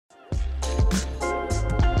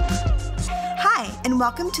and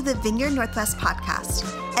welcome to the Vineyard Northwest podcast.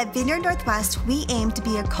 At Vineyard Northwest, we aim to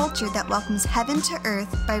be a culture that welcomes heaven to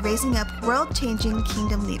earth by raising up world-changing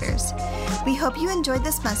kingdom leaders. We hope you enjoyed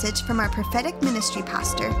this message from our prophetic ministry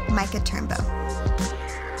pastor, Micah Turnbow.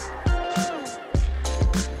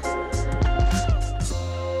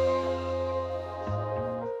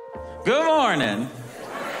 Good morning.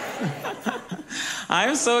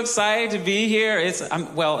 I'm so excited to be here.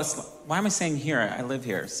 Why am I saying here? I live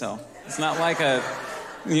here, so it's not like a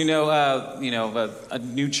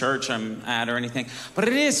new church I'm at or anything. But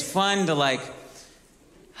it is fun to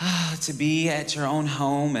to be at your own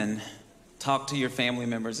home and talk to your family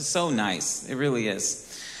members. It's so nice. It really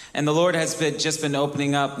is. And the Lord has just been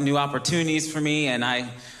opening up new opportunities for me. And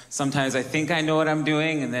sometimes I think I know what I'm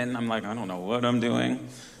doing, and then I'm like, I don't know what I'm doing.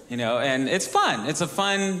 And it's fun. It's a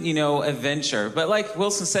fun, adventure. But like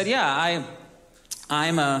Wilson said,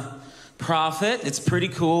 I'm a prophet. It's pretty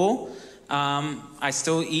cool. I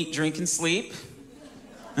still eat, drink, and sleep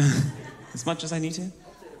as much as I need to. Really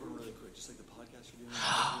quick, just like the podcast you're doing.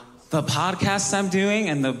 The podcast I'm doing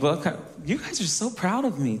and the book. You guys are so proud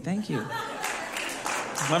of me. Thank you.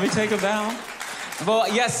 Let me take a bow.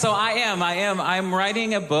 Well, yes, so I am. I'm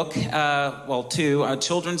writing a book, a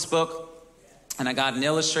children's book. And I got an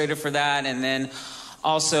illustrator for that, and then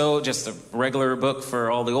also just a regular book for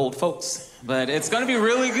all the old folks. But it's going to be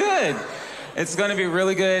really good. It's going to be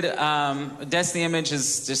really good. Destiny Image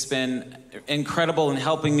has just been incredible in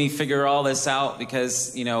helping me figure all this out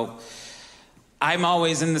because, I'm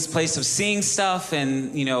always in this place of seeing stuff,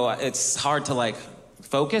 and, it's hard to,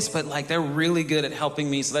 focus, but, they're really good at helping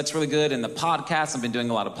me, so that's really good. And the podcast, I've been doing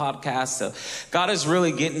a lot of podcasts, so God is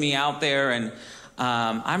really getting me out there, and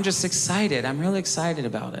I'm just excited. I'm really excited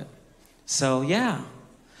about it. So, yeah.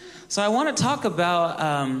 So I want to talk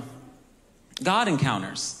about God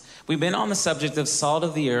encounters. We've been on the subject of salt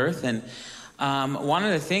of the earth. And one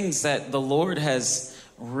of the things that the Lord has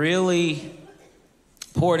really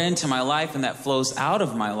poured into my life and that flows out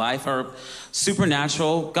of my life are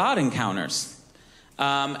supernatural God encounters.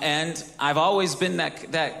 And I've always been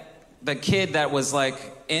the kid that was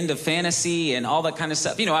into fantasy and all that kind of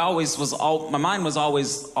stuff. My mind was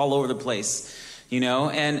always all over the place,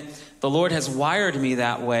 and the Lord has wired me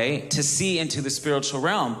that way to see into the spiritual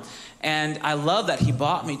realm. And I love that he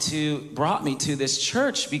brought me to this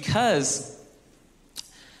church because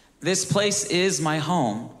this place is my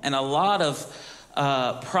home. And a lot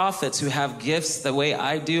of prophets who have gifts the way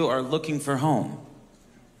I do are looking for home.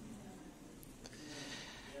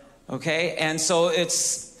 Okay, and so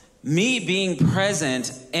it's me being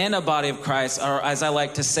present in a body of Christ, or as I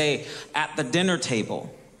like to say, at the dinner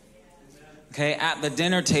table. Okay, at the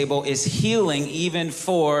dinner table is healing even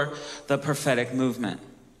for the prophetic movement.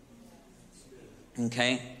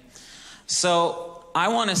 Okay, so I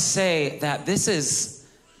want to say that this is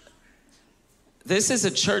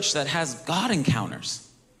a church that has God encounters,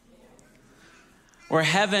 where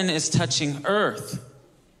heaven is touching earth.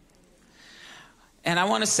 And I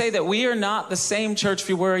want to say that we are not the same church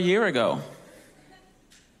we were a year ago.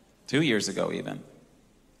 2 years ago, even.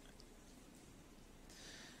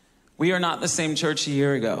 We are not the same church a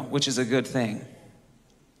year ago, which is a good thing.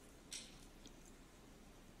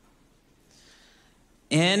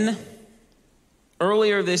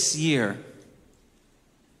 Earlier this year,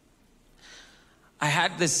 I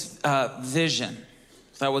had this vision.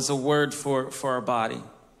 That was a word for our body.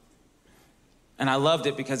 And I loved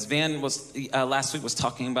it because Van last week was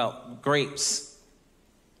talking about grapes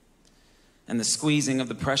and the squeezing of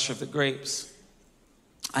the pressure of the grapes.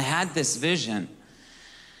 I had this vision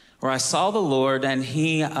where I saw the Lord, and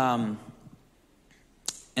he, in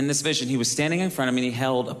this vision, he was standing in front of me, and he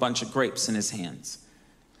held a bunch of grapes in his hands.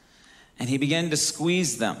 And he began to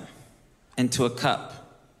squeeze them into a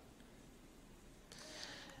cup.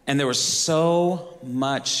 And there was so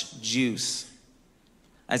much juice.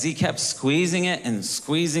 As he kept squeezing it,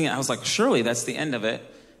 I was like, surely that's the end of it.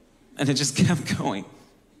 And it just kept going.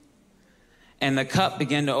 And the cup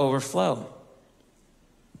began to overflow.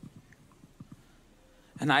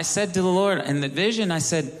 And I said to the Lord, in the vision, I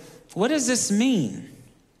said, what does this mean?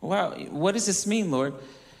 Wow, what does this mean, Lord?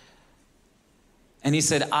 And he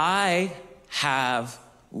said, I have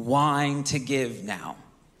wine to give now.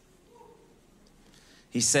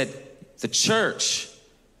 He said, the church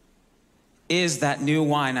is that new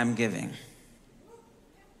wine I'm giving.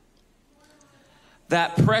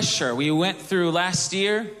 That pressure we went through last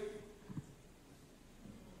year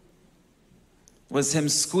was him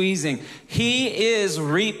squeezing. He is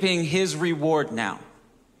reaping his reward now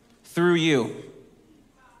through you.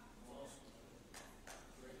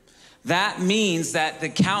 That means that the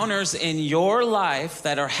counters in your life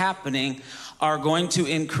that are happening are going to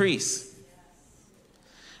increase.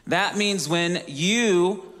 That means when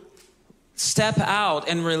you step out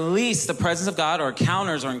and release the presence of God or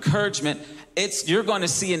encounters or encouragement, you're going to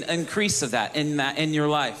see an increase of that in your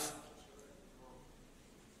life.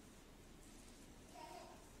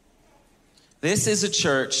 This is a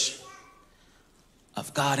church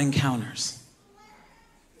of God encounters.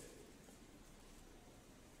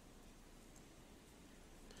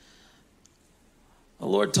 The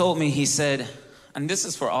Lord told me, he said, and this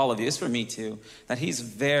is for all of you, it's for me too, that he's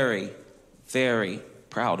very, very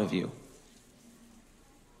proud of you.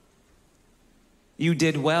 You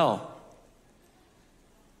did well.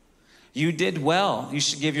 You did well. You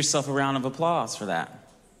should give yourself a round of applause for that.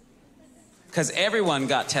 Because everyone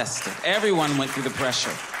got tested. Everyone went through the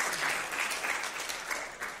pressure.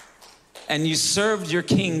 And you served your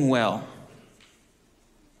king well.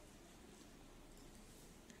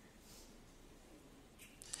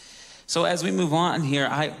 So as we move on here,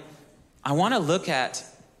 I want to look at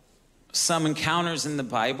some encounters in the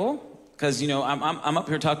Bible. Because, I'm up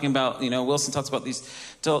here talking about, Wilson talks about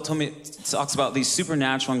talks about these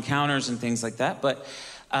supernatural encounters and things like that. But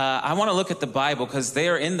I want to look at the Bible because they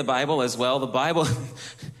are in the Bible as well. The Bible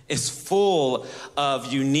is full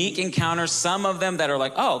of unique encounters. Some of them that are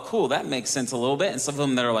like, oh, cool, that makes sense a little bit. And some of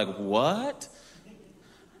them that are like, what?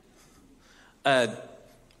 An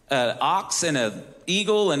ox and an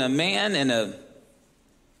eagle and a man and a,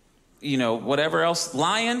 whatever else,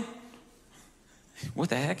 lion. What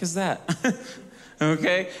the heck is that?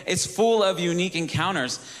 Okay? It's full of unique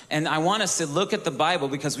encounters. And I want us to look at the Bible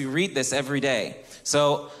because we read this every day.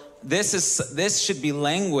 So this should be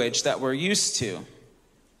language that we're used to.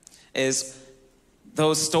 Is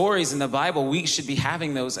those stories in the Bible, we should be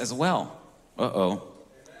having those as well. Uh-oh.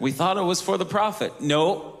 We thought it was for the prophet.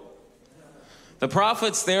 No. The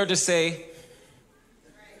prophet's there to say,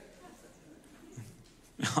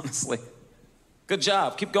 honestly, good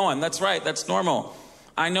job. Keep going. That's right. That's normal.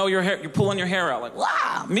 I know you're pulling your hair out. Like,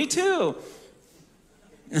 wow, me too.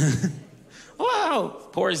 Wow.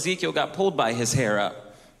 Poor Ezekiel got pulled by his hair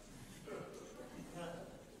up.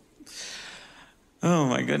 Oh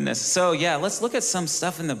my goodness. So yeah, let's look at some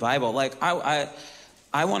stuff in the Bible. Like I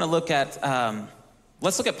want to look at,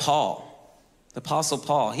 let's look at Paul, the Apostle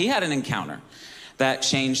Paul. He had an encounter that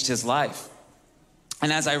changed his life.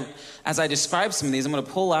 And as I describe some of these, I'm going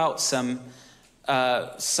to pull out some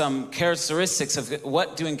characteristics of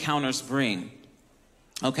what do encounters bring.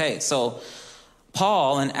 Okay, so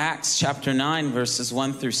Paul in Acts chapter 9, verses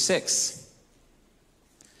 1 through 6.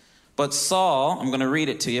 But Saul, I'm going to read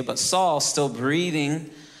it to you, but Saul, still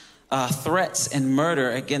breathing threats and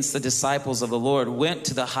murder against the disciples of the Lord, went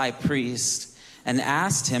to the high priest and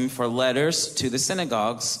asked him for letters to the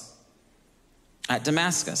synagogues at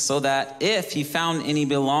Damascus, so that if he found any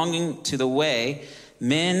belonging to the way,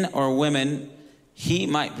 men or women, he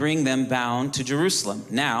might bring them bound to Jerusalem.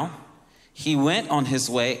 Now, he went on his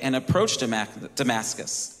way and approached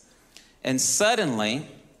Damascus. And suddenly,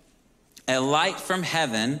 a light from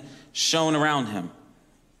heaven shone around him.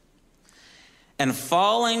 And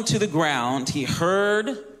falling to the ground, he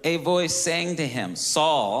heard a voice saying to him,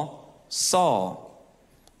 Saul, Saul,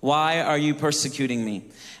 why are you persecuting me?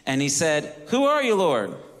 And he said, who are you,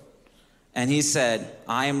 Lord? And he said,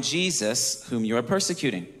 I am Jesus, whom you are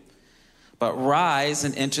persecuting. But rise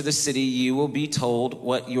and enter the city, you will be told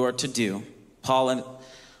what you are to do. Paul's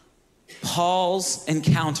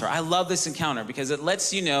encounter. I love this encounter because it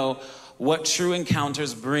lets you know what true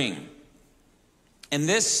encounters bring. In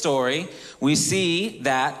this story, we see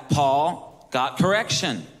that Paul got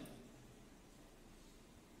correction.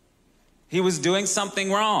 He was doing something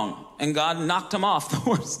wrong, and God knocked him off the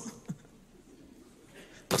horse.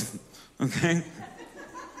 Okay?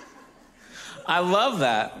 I love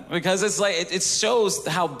that because it's like it shows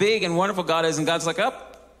how big and wonderful God is, and God's like,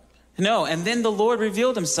 no. And then the Lord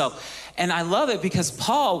revealed himself. And I love it because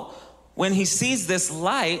Paul, when he sees this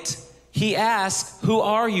light, he asks, who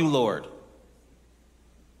are you, Lord?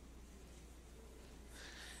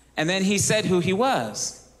 And then he said who he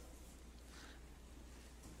was.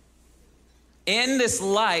 In this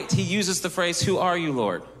light, he uses the phrase, who are you,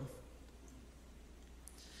 Lord?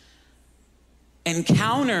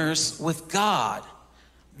 Encounters with God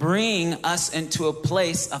bring us into a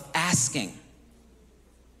place of asking.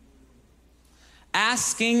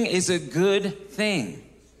 Asking is a good thing.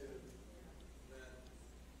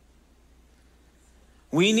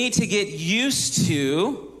 We need to get used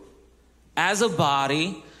to, as a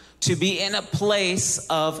body, to be in a place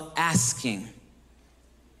of asking.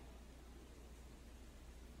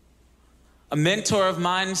 A mentor of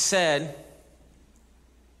mine said,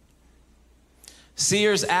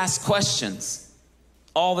 Seers ask questions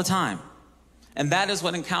all the time. And that is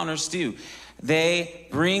what encounters do. They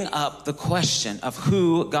bring up the question of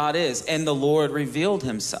who God is, and the Lord revealed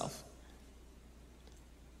himself.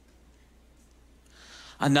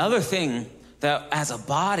 Another thing that as a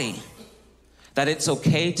body that it's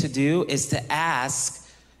okay to do is to ask,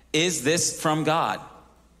 is this from God?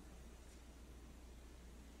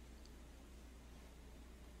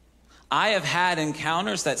 I have had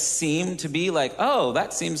encounters that seem to be like, oh,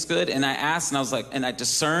 that seems good. And I asked, and I was like, and I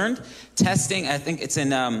discerned, testing. I think it's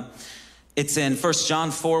in 1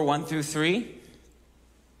 John 4, 1 through 3.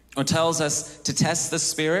 It tells us to test the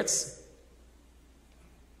spirits.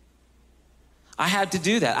 I had to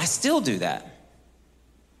do that. I still do that.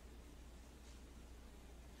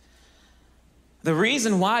 The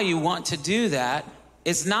reason why you want to do that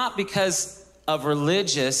is not because of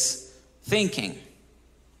religious thinking.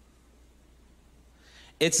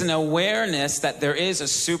 It's an awareness that there is a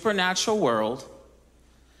supernatural world.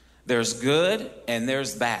 There's good and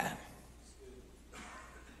there's bad.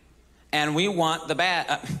 And we want the bad,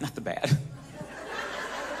 not the bad.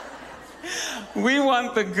 We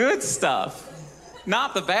want the good stuff,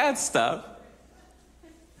 not the bad stuff.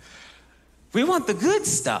 We want the good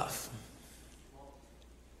stuff.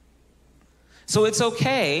 So it's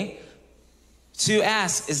okay to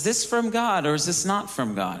ask, is this from God or is this not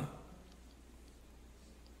from God?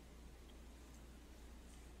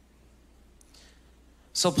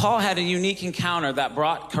 So Paul had a unique encounter that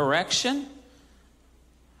brought correction,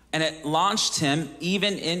 and it launched him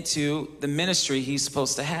even into the ministry he's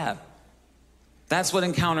supposed to have. That's what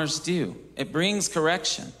encounters do. It brings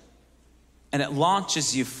correction, and it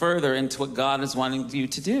launches you further into what God is wanting you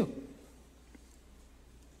to do.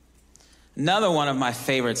 Another one of my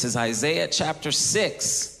favorites is Isaiah chapter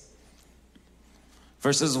 6,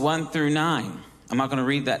 verses 1 through 9. I'm not going to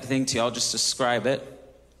read that thing to you. I'll just describe it.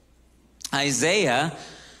 Isaiah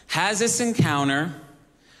has this encounter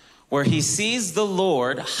where he sees the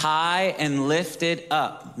Lord high and lifted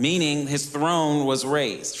up, meaning his throne was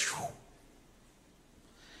raised.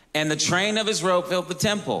 And the train of his robe filled the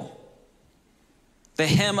temple. The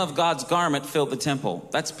hem of God's garment filled the temple.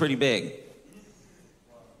 That's pretty big.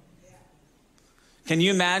 Can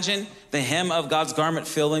you imagine the hem of God's garment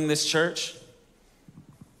filling this church?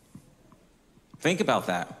 Think about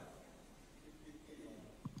that.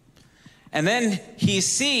 And then he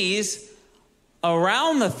sees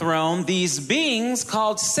around the throne these beings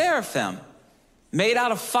called seraphim, made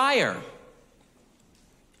out of fire.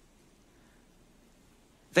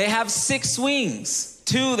 They have 6 wings.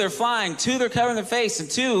 2 they're flying, 2 they're covering their face, and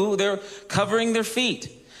 2 they're covering their feet.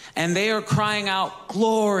 And they are crying out,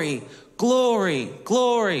 glory, glory,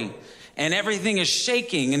 glory. And everything is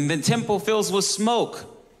shaking, and the temple fills with smoke.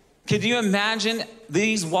 Could you imagine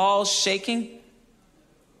these walls shaking?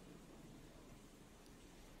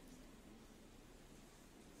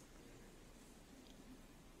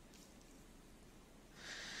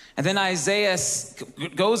 And then Isaiah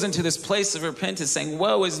goes into this place of repentance saying,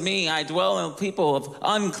 woe is me, I dwell in a people of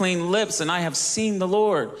unclean lips, and I have seen the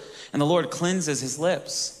Lord. And the Lord cleanses his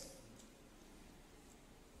lips.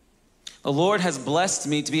 The Lord has blessed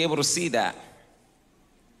me to be able to see that.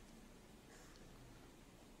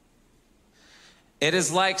 It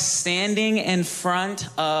is like standing in front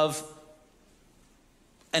of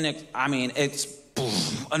it's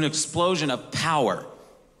an explosion of power.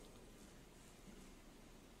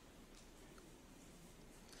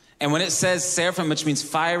 And when it says seraphim, which means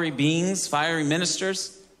fiery beings, fiery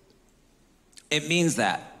ministers, it means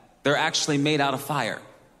that. They're actually made out of fire.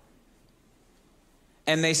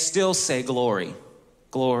 And they still say glory,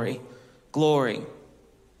 glory, glory.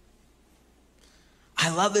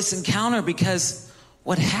 I love this encounter because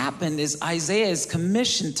what happened is Isaiah is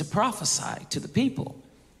commissioned to prophesy to the people.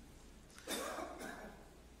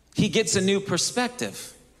 He gets a new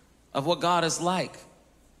perspective of what God is like.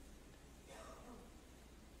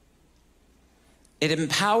 It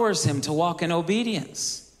empowers him to walk in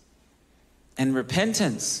obedience and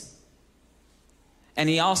repentance. And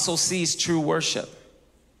he also sees true worship.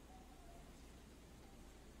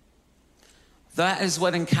 That is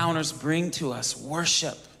what encounters bring to us: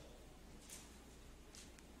 worship,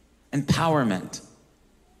 empowerment,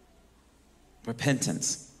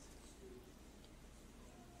 repentance.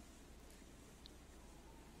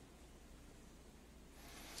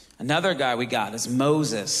 Another guy we got is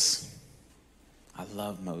Moses. I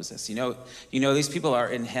love Moses. You know, these people are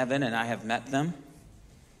in heaven, and I have met them.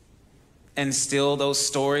 And still, those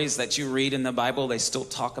stories that you read in the Bible, they still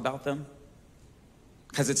talk about them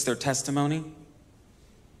because it's their testimony.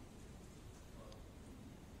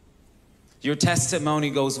 Your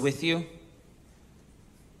testimony goes with you.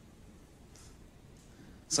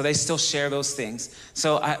 So they still share those things.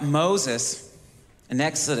 So Moses, in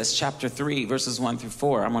Exodus chapter 3, verses 1 through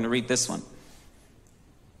 4, I'm going to read this one.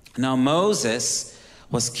 Now Moses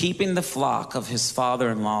was keeping the flock of his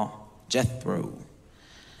father-in-law, Jethro,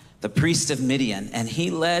 the priest of Midian, and he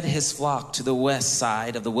led his flock to the west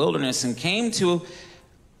side of the wilderness and came to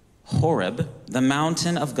Horeb, the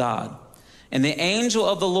mountain of God. And the angel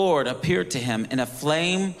of the Lord appeared to him in a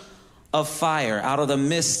flame of fire out of the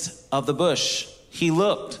midst of the bush. He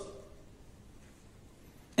looked,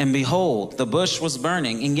 and behold, the bush was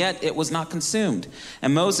burning, and yet it was not consumed.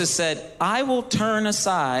 And Moses said, I will turn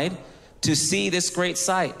aside to see this great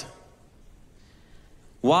sight,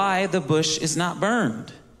 why the bush is not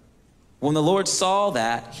burned. When the Lord saw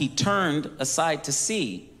that, he turned aside to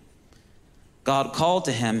see. God called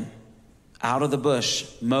to him out of the bush,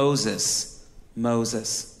 Moses,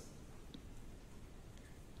 Moses.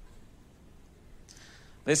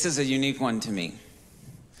 This is a unique one to me,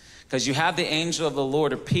 because you have the angel of the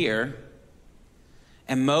Lord appear,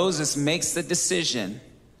 and Moses makes the decision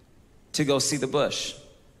to go see the bush.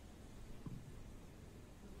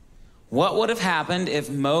 What would have happened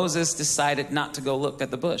if Moses decided not to go look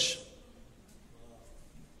at the bush?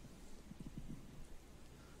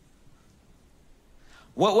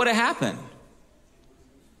 What would have happened?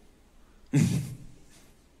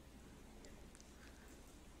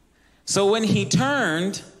 So when he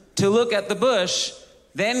turned to look at the bush,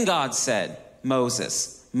 then God said,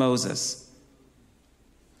 Moses, Moses.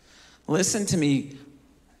 Listen to me.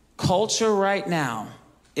 Culture right now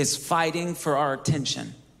is fighting for our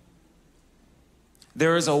attention.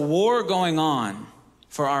 There is a war going on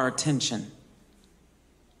for our attention.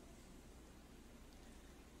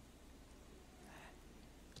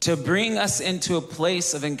 To bring us into a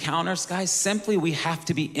place of encounters, guys, simply we have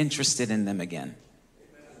to be interested in them again.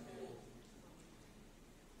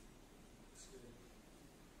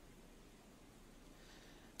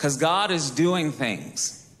 Because God is doing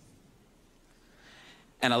things.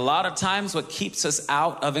 And a lot of times what keeps us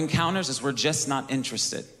out of encounters is we're just not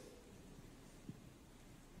interested.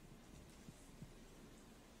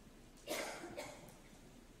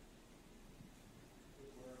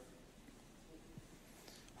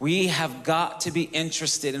 We have got to be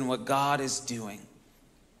interested in what God is doing.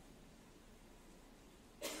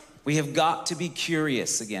 We have got to be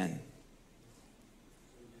curious again.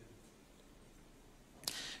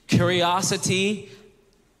 Curiosity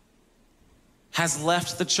has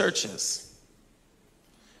left the churches.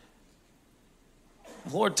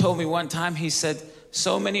 The Lord told me one time, he said,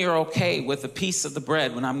 so many are okay with a piece of the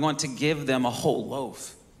bread when I'm going to give them a whole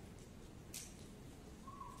loaf.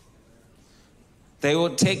 They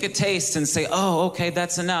will take a taste and say, oh, okay,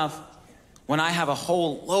 that's enough. When I have a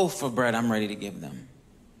whole loaf of bread, I'm ready to give them.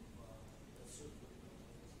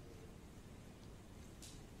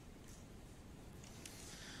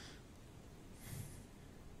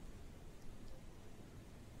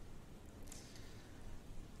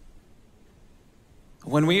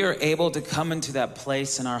 When we are able to come into that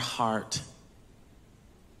place in our heart,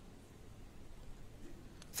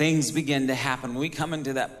 things begin to happen. We come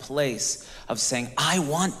into that place of saying, I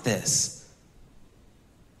want this.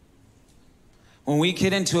 When we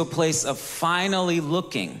get into a place of finally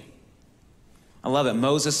looking, I love it.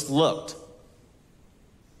 Moses looked.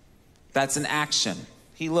 That's an action.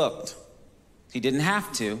 He looked. He didn't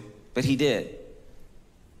have to, but he did.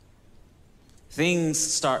 Things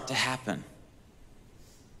start to happen.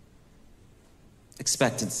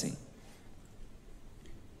 Expectancy.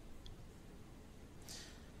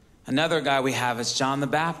 Another guy we have is John the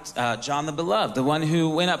Beloved, the one who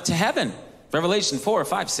went up to heaven. Revelation 4,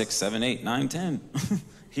 5, 6, 7, 8, 9, 10.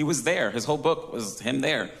 He was there. His whole book was him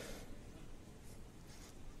there.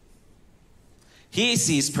 He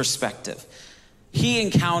sees perspective. He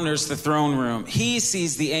encounters the throne room. He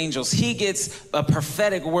sees the angels. He gets a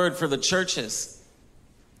prophetic word for the churches.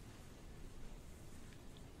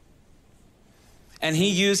 And he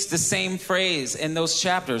used the same phrase in those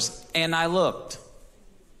chapters, and I looked.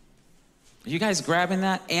 Are you guys grabbing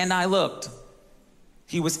that? And I looked.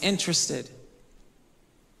 He was interested.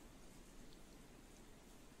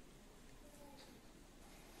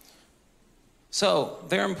 So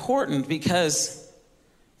they're important because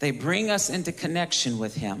they bring us into connection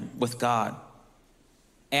with him, with God.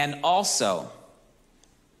 And also,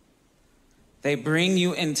 they bring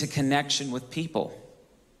you into connection with people.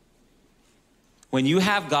 When you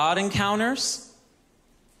have God encounters,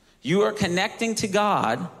 you are connecting to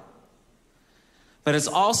God, but it's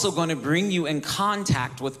also going to bring you in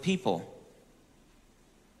contact with people.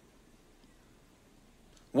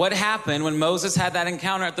 What happened when Moses had that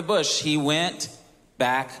encounter at the bush? He went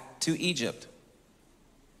back to Egypt.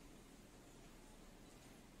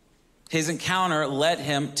 His encounter led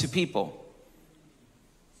him to people.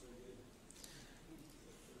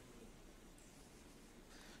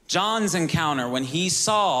 John's encounter, when he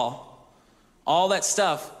saw all that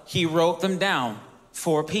stuff, he wrote them down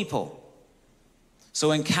for people.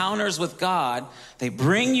 So encounters with God, they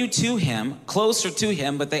bring you to him, closer to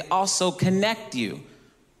him, but they also connect you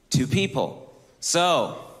to people.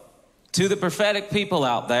 So, to the prophetic people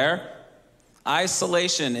out there,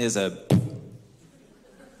 isolation is a...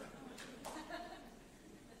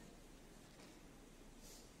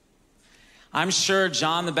 I'm sure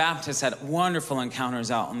John the Baptist had wonderful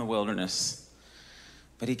encounters out in the wilderness,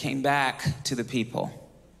 but he came back to the people,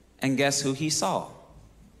 and guess who he saw?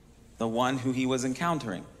 The one who he was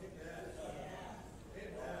encountering.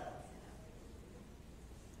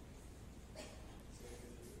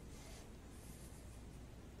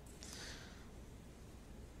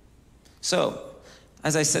 So,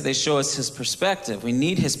 as I said, they show us his perspective. We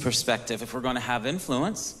need his perspective if we're going to have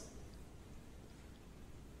influence.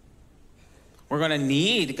 We're going to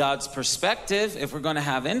need God's perspective if we're going to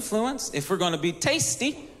have influence, if we're going to be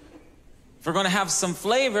tasty, if we're going to have some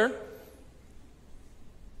flavor.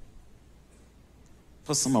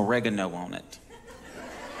 Put some oregano on it.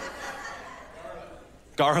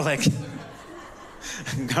 Garlic.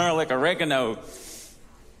 Garlic, oregano.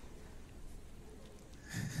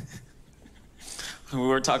 We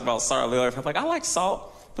were talking about salt earlier. I'm like, I like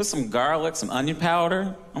salt. Put some garlic, some onion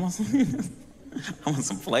powder. I want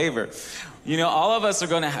some flavor. You know, all of us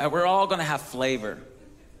we're all going to have flavor.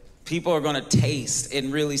 People are going to taste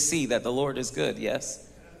and really see that the Lord is good, yes?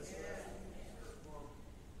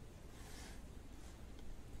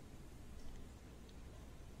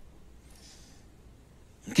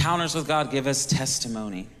 Encounters with God give us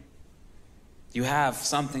testimony. You have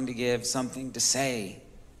something to give, something to say.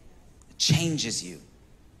 It changes you.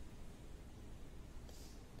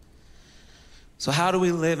 So how do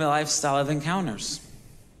we live a lifestyle of encounters?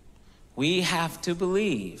 We have to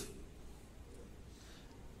believe.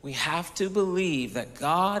 We have to believe that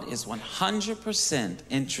God is 100%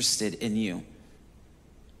 interested in you.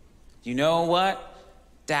 You know what?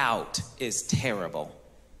 Doubt is terrible.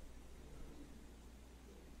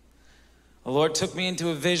 The Lord took me into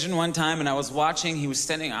a vision one time, and I was watching. He was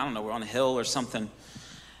standing, I don't know, we're on a hill or something.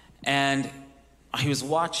 And he was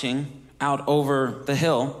watching out over the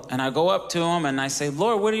hill. And I go up to him, and I say,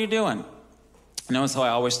 Lord, what are you doing? You notice how I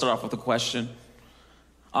always start off with a question?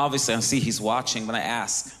 Obviously, I see he's watching, but I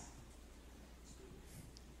ask. I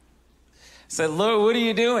said, Lord, what are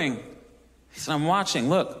you doing? He said, I'm watching,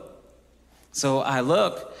 look. So I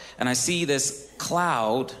look, and I see this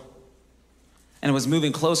cloud, and it was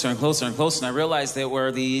moving closer and closer and closer, and I realized there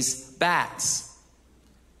were these bats.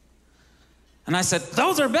 And I said,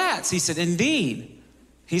 those are bats. He said, indeed.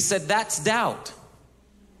 He said, that's doubt.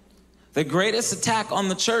 The greatest attack on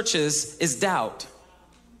the churches is doubt.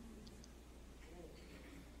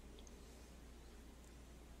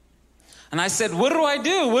 And I said, what do I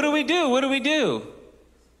do? What do we do? What do we do?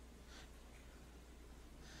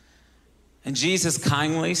 And Jesus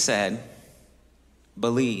kindly said,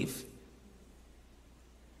 believe.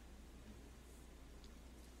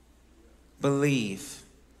 Believe,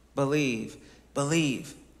 believe,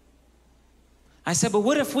 believe. I said, but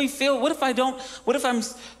what if I'm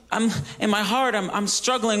in my heart, I'm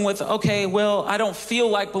struggling with, okay, well, I don't feel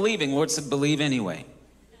like believing. Lord said, believe anyway.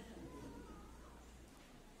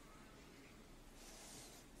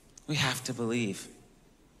 We have to believe.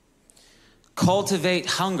 Cultivate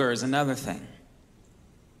hunger is another thing.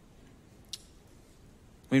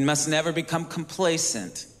 We must never become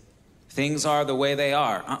complacent. Things are the way they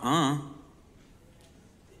are.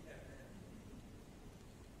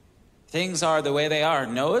 Things are the way they are.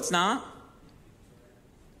 No, it's not.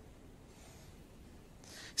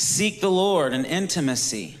 Seek the Lord in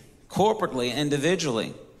intimacy, corporately,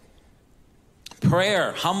 individually.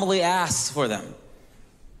 Prayer, humbly ask for them.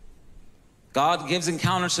 God gives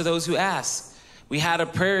encounters to those who ask. We had a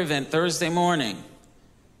prayer event Thursday morning.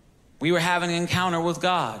 We were having an encounter with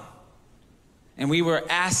God. And we were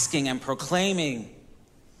asking and proclaiming.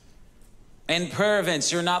 In prayer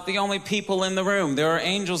events, you're not the only people in the room. There are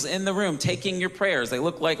angels in the room taking your prayers. They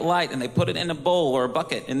look like light, and they put it in a bowl or a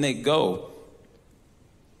bucket, and they go.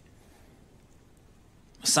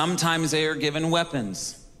 Sometimes they are given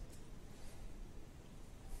weapons.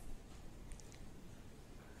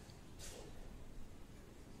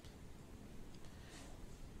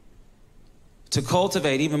 To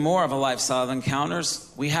cultivate even more of a lifestyle of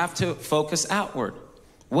encounters, we have to focus outward.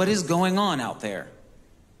 What is going on out there?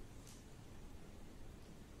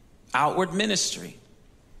 Outward ministry.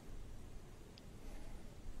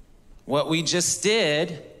 What we just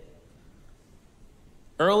did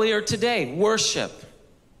Earlier today, worship.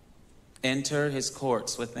 Enter his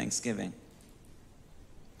courts with thanksgiving.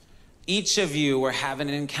 Each of you were having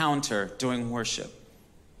an encounter during worship.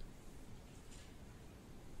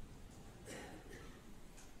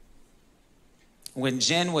 When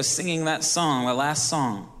Jen was singing that song, the last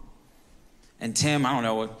song, and Tim, I don't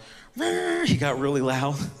know what, he got really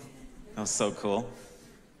loud. That was so cool.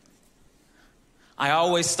 I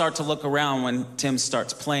always start to look around when Tim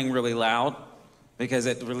starts playing really loud because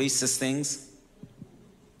it releases things.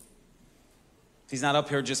 He's not up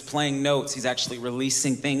here just playing notes. He's actually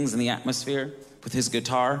releasing things in the atmosphere with his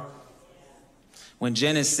guitar. When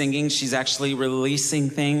Jen is singing, she's actually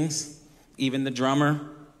releasing things, even the drummer.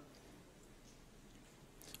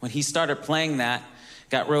 When he started playing that,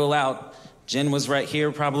 got real loud, Jen was right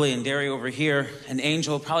here probably, and Derry over here. An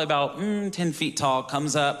angel, probably about 10 feet tall,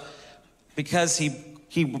 comes up because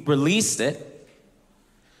he released it,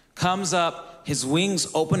 comes up, his wings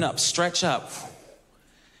open up, stretch up,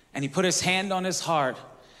 and he put his hand on his heart,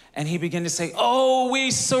 and he began to say, "Oh,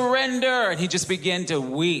 we surrender," and he just began to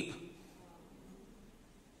weep.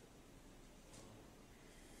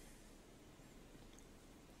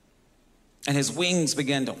 And his wings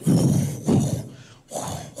began to...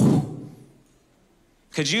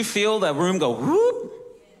 Could you feel that room go whoop?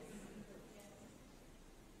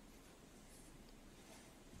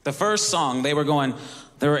 The first song, there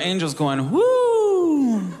were angels going,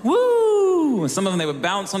 woo, woo. And some of them, they would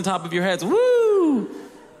bounce on top of your heads, woo,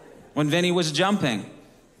 when Vinny was jumping.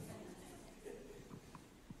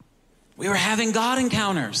 We were having God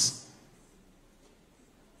encounters.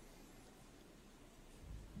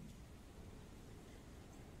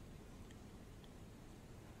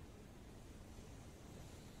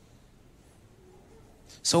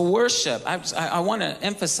 So worship, I want to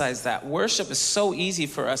emphasize that. Worship is so easy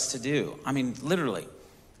for us to do. I mean, literally,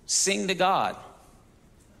 sing to God.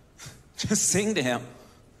 Just sing to him.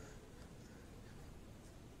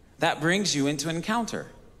 That brings you into an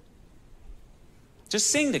encounter.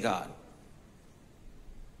 Just sing to God.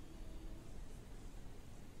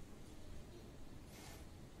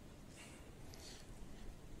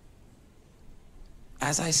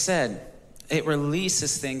 As I said, it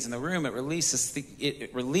releases things in the room. It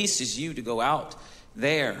releases you to go out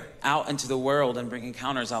there, out into the world and bring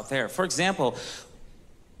encounters out there. For example,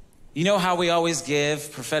 you know how we always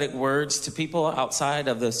give prophetic words to people outside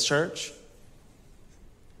of this church?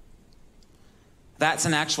 That's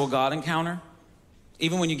an actual God encounter.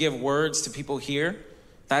 Even when you give words to people here,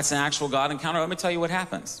 that's an actual God encounter. Let me tell you what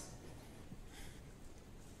happens.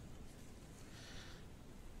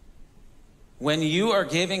 When you are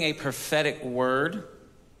giving a prophetic word,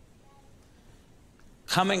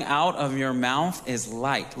 coming out of your mouth is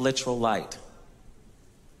light, literal light.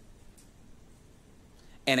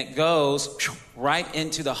 And it goes right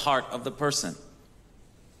into the heart of the person.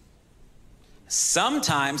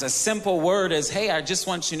 Sometimes a simple word is, "Hey, I just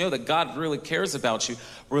want you to know that God really cares about you,"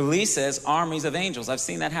 releases armies of angels. I've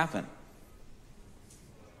seen that happen.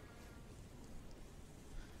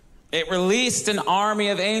 It released an army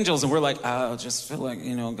of angels, and we're like, I just feel like,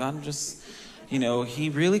 God just, he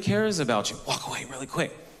really cares about you. Walk away really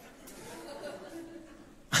quick.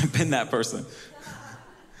 I've been that person.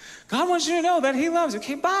 God wants you to know that he loves you.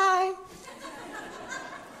 Okay, bye.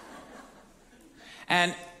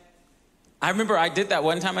 And I remember I did that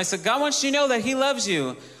one time. I said, "God wants you to know that he loves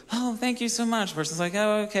you." "Oh, thank you so much." The person's like,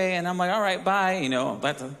 "Oh, okay." And I'm like, "All right, bye."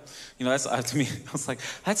 That's to me, I was like,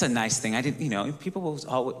 that's a nice thing. I didn't, people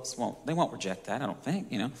won't reject that, I don't think,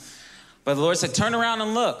 But the Lord said, "Turn around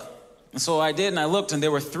and look." And so I did, and I looked, and there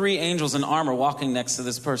were 3 angels in armor walking next to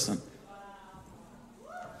this person.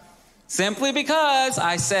 Simply because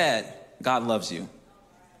I said, God loves you.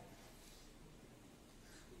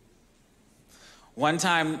 One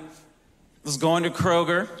time, I was going to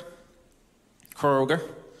Kroger,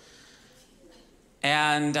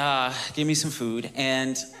 and give me some food,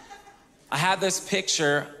 and I had this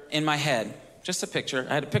picture in my head, just a picture.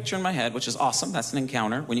 I had a picture in my head, which is awesome. That's an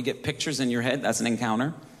encounter. When you get pictures in your head, that's an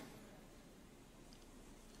encounter.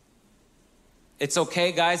 It's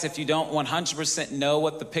okay, guys, if you don't 100% know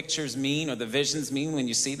what the pictures mean or the visions mean when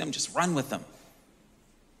you see them, just run with them.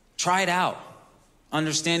 Try it out.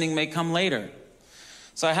 Understanding may come later.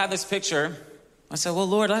 So I had this picture. I said, "Well,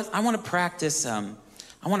 Lord, I want to practice,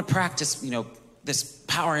 this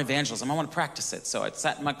power evangelism. I want to practice it." So I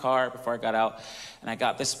sat in my car before I got out, and I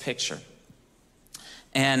got this picture.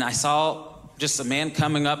 And I saw just a man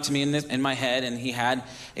coming up to me in my head, and he had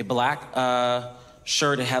a black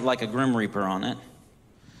shirt. It had like a Grim Reaper on it.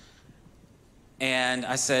 And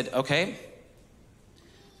I said, "Okay."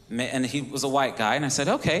 And he was a white guy. And I said,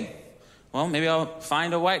 "Okay, well, maybe I'll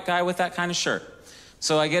find a white guy with that kind of shirt.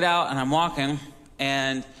 So I get out and I'm walking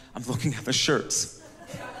and I'm looking at the shirts,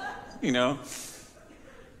 you know.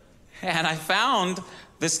 And I found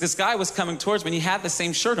this guy was coming towards me and he had the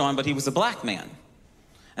same shirt on, but he was a black man.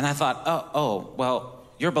 And I thought, oh, well,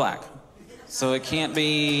 you're black. So it can't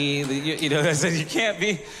be, you know, I said, you can't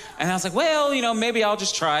be. And I was like, well, you know, maybe I'll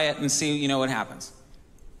just try it and see, you know, what happens.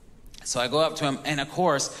 So I go up to him, and of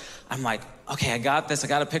course, I'm like, okay, I got this. I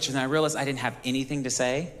got a picture, and I realized I didn't have anything to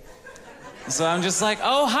say. So I'm just like,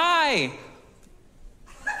 oh, hi.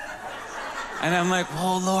 And I'm like,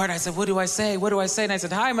 oh, Lord. I said, what do I say? What do I say? And I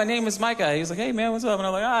said, hi, my name is Micah. He was like, hey, man, what's up? And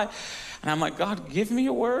I'm like, hi. And I'm like, God, give me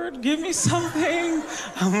a word. Give me something.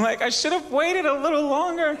 I'm like, I should have waited a little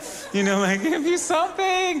longer. You know, like, give me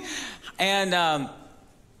something. And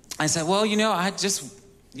I said, well, you know,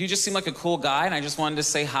 you just seem like a cool guy, and I just wanted to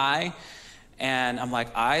say hi. And I'm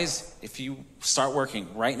like, eyes, if you start working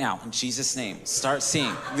right now, in Jesus' name, start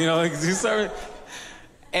seeing. You know, like, you start.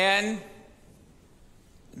 And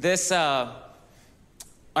this, as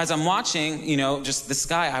I'm watching, you know, just this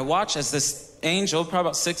guy, I watch as this angel, probably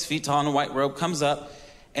about 6 feet tall in a white robe, comes up,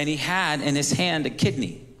 and he had in his hand a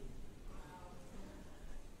kidney.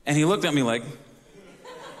 And he looked at me like,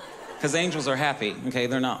 because angels are happy, okay?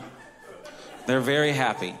 They're not. They're very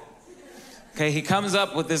happy. Okay, he comes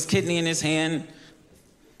up with this kidney in his hand.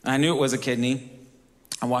 I knew it was a kidney.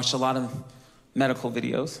 I watched a lot of medical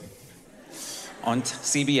videos on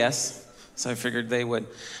CBS, so I figured they would.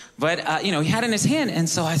 But, you know, he had it in his hand, and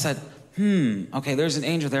so I said, okay, there's an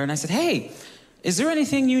angel there. And I said, hey, is there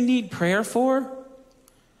anything you need prayer for?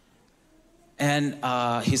 And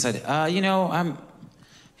he said, you know,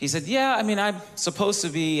 he said, yeah, I mean, I'm supposed to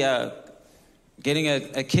be getting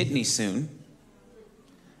a kidney soon.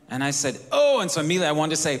 And I said, oh, and so immediately I wanted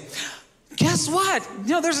to say, guess what?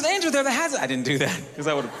 You know, there's an angel there that has it. I didn't do that because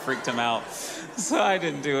I would have freaked him out. So I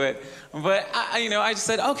didn't do it. But, you know, I just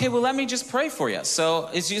said, okay, well, let me just pray for you. So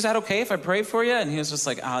is that okay if I pray for you? And he was just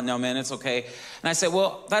like, oh, no, man, it's okay. And I said,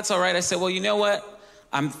 well, that's all right. I said, well, you know what?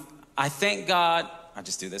 I thank God. I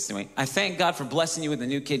just do this anyway. I thank God for blessing you with a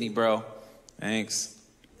new kidney, bro. Thanks.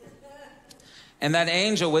 And that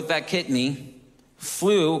angel with that kidney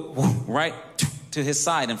flew right to his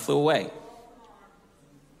side and flew away.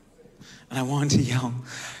 And I wanted to yell,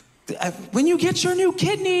 when you get your new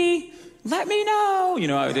kidney, let me know. You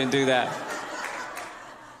know, I didn't do that.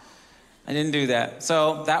 I didn't do that.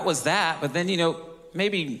 So that was that. But then, you know,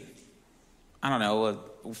 maybe, I don't know,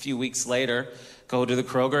 a few weeks later, go to the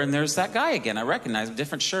Kroger, and there's that guy again. I recognize him,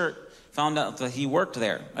 different shirt. Found out that he worked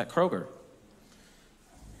there at Kroger.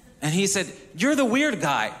 And he said, you're the weird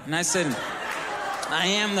guy. And I said, I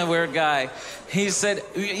am the weird guy. He said,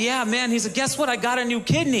 yeah, man. He said, guess what? I got a new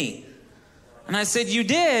kidney. And I said, you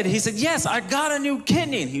did? He said, yes, I got a new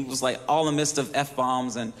kidney. And he was like all in the midst of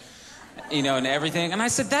F-bombs and, you know, and everything. And I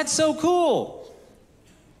said, that's so cool.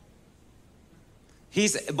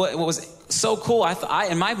 But what was so cool,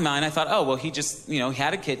 in my mind, I thought, oh, well, he just, you know, he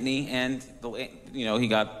had a kidney and, you know, he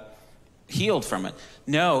got healed from it.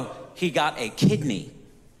 No, he got a kidney.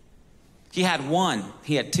 He had one.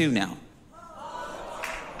 He had two now.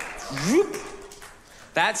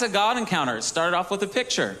 That's a God encounter. It started off with a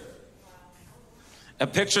picture. A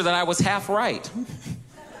picture that I was half right.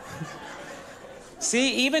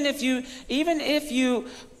 See, even if you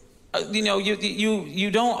you know,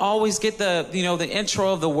 you don't always get the, you know, the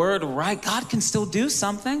intro of the word right, God can still do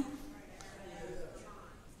something.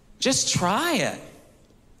 Just try it.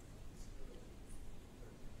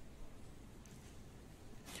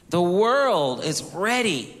 The world is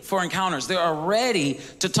ready for encounters. They are ready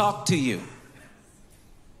to talk to you.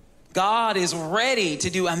 God is ready to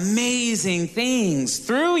do amazing things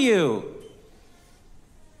through you.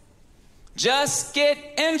 Just get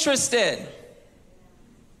interested.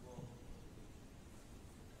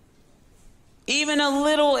 Even a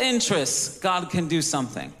little interest, God can do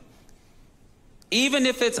something. Even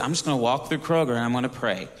if it's, I'm just going to walk through Kroger and I'm going to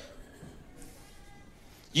pray.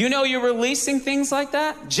 You know you're releasing things like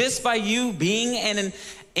that just by you being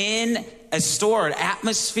in a store, an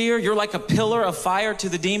atmosphere. You're like a pillar of fire to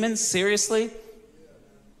the demons. Seriously?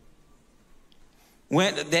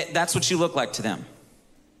 That's what you look like to them.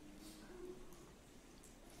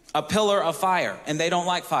 A pillar of fire, and they don't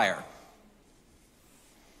like fire.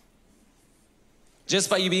 Just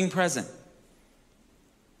by you being present.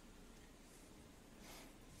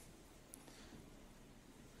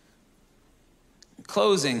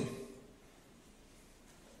 Closing.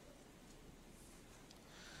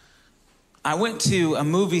 I went to a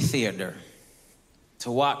movie theater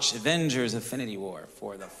to watch Avengers: Infinity War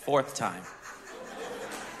for the 4th time.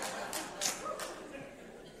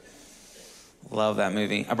 Love that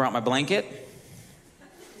movie. I brought my blanket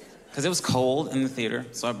because it was cold in the theater,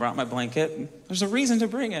 so I brought my blanket. There's a reason to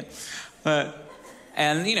bring it.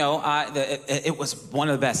 And, you know, it was one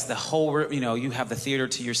of the best. The whole, you know, you have the theater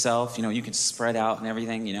to yourself. You know, you can spread out and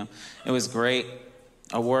everything, you know. It was great.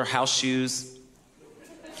 I wore house shoes.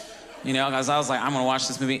 You know, because I was like, I'm going to watch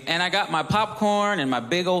this movie. And I got my popcorn and my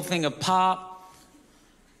big old thing of pop.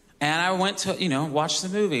 And I went to, you know, watch the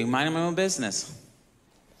movie, minding my own business.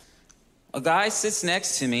 A guy sits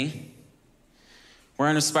next to me,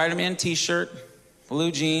 wearing a Spider-Man t-shirt, blue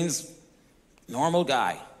jeans, normal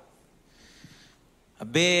guy. A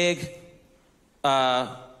big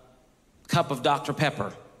cup of Dr.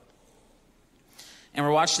 Pepper. And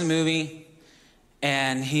we're watching the movie.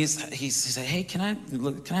 And he said, hey, can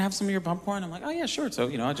I have some of your popcorn? I'm like, oh, yeah, sure. So,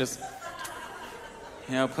 you know, I just,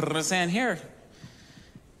 you know, put it in his hand here.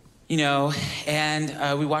 You know,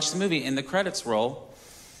 and we watched the movie, and the credits roll.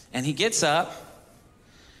 And he gets up,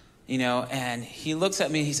 you know, and he looks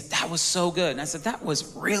at me. He said, that was so good. And I said, that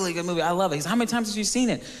was really good movie. I love it. He said, how many times have you seen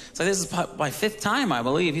it? So this is my 5th time, I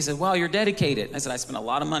believe. He said, wow, you're dedicated. I said, I spent a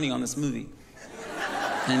lot of money on this movie.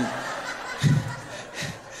 And,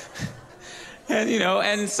 you know,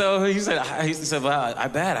 and so he said, well, I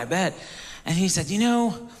bet. And he said, you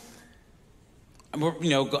know,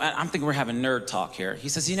 I'm thinking we're having nerd talk here. He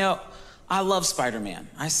says, you know, I love Spider-Man.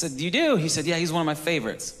 I said, you do? He said, yeah, he's one of my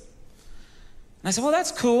favorites. And I said, well,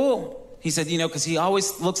 that's cool. He said, you know, because he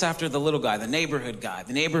always looks after the little guy, the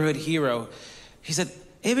neighborhood hero. He said,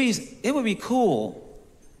 it would be cool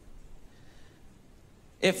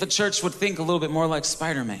if the church would think a little bit more like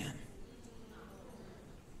Spider-Man.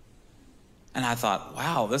 And I thought,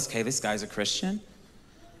 wow, this guy's a Christian.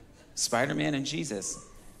 Spider-Man and Jesus.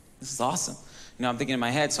 This is awesome. You know, I'm thinking in my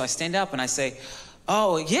head. So I stand up and I say,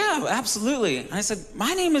 oh, yeah, absolutely. And I said,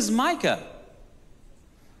 my name is Micah.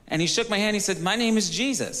 And he shook my hand. He said, my name is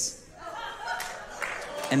Jesus.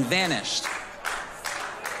 And vanished.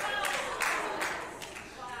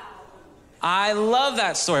 I love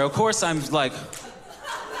that story. Of course, I'm like...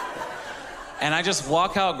 And I just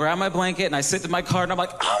walk out, grab my blanket, and I sit in my car, and I'm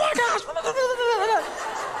like, oh my gosh.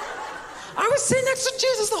 I was sitting next to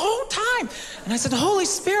Jesus the whole time. And I said, Holy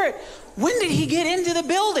Spirit, when did he get into the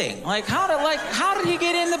building? How did he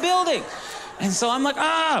get in the building? And so I'm like,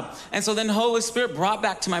 And so then the Holy Spirit brought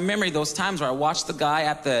back to my memory those times where I watched the guy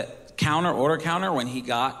at the order counter when he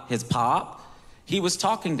got his pop. He was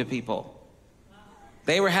talking to people.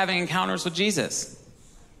 They were having encounters with Jesus.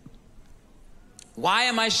 Why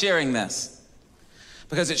am I sharing this?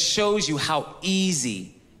 Because it shows you how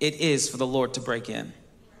easy it is for the Lord to break in.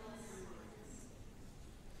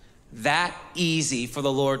 That easy for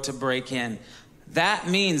the Lord to break in. That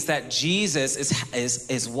means that Jesus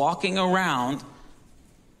is walking around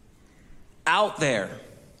out there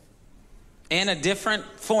in a different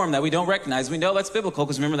form that we don't recognize. We know that's biblical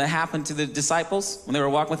because remember that happened to the disciples when they were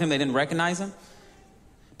walking with him, they didn't recognize him.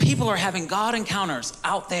 People are having God encounters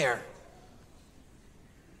out there.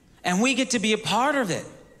 And we get to be a part of it.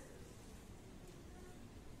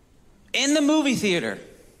 In the movie theater.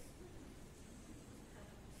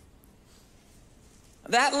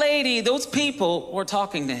 That lady, those people were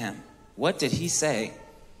talking to him. What did he say?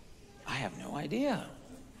 I have no idea.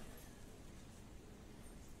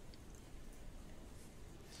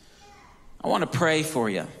 I want to pray for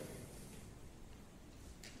you.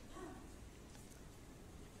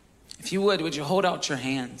 If you would you hold out your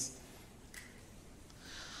hands?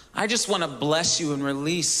 I just want to bless you and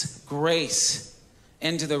release grace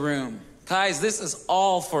into the room. Guys, this is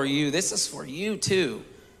all for you. This is for you too.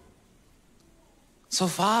 So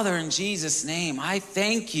Father, in Jesus' name, I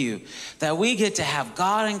thank you that we get to have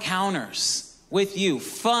God encounters with you.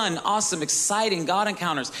 Fun, awesome, exciting God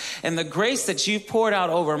encounters. And the grace that you've poured out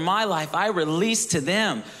over my life, I release to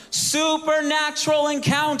them. Supernatural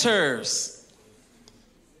encounters.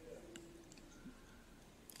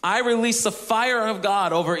 I release the fire of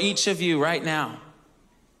God over each of you right now.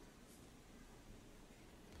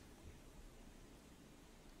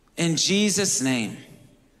 In Jesus' name,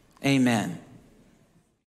 amen.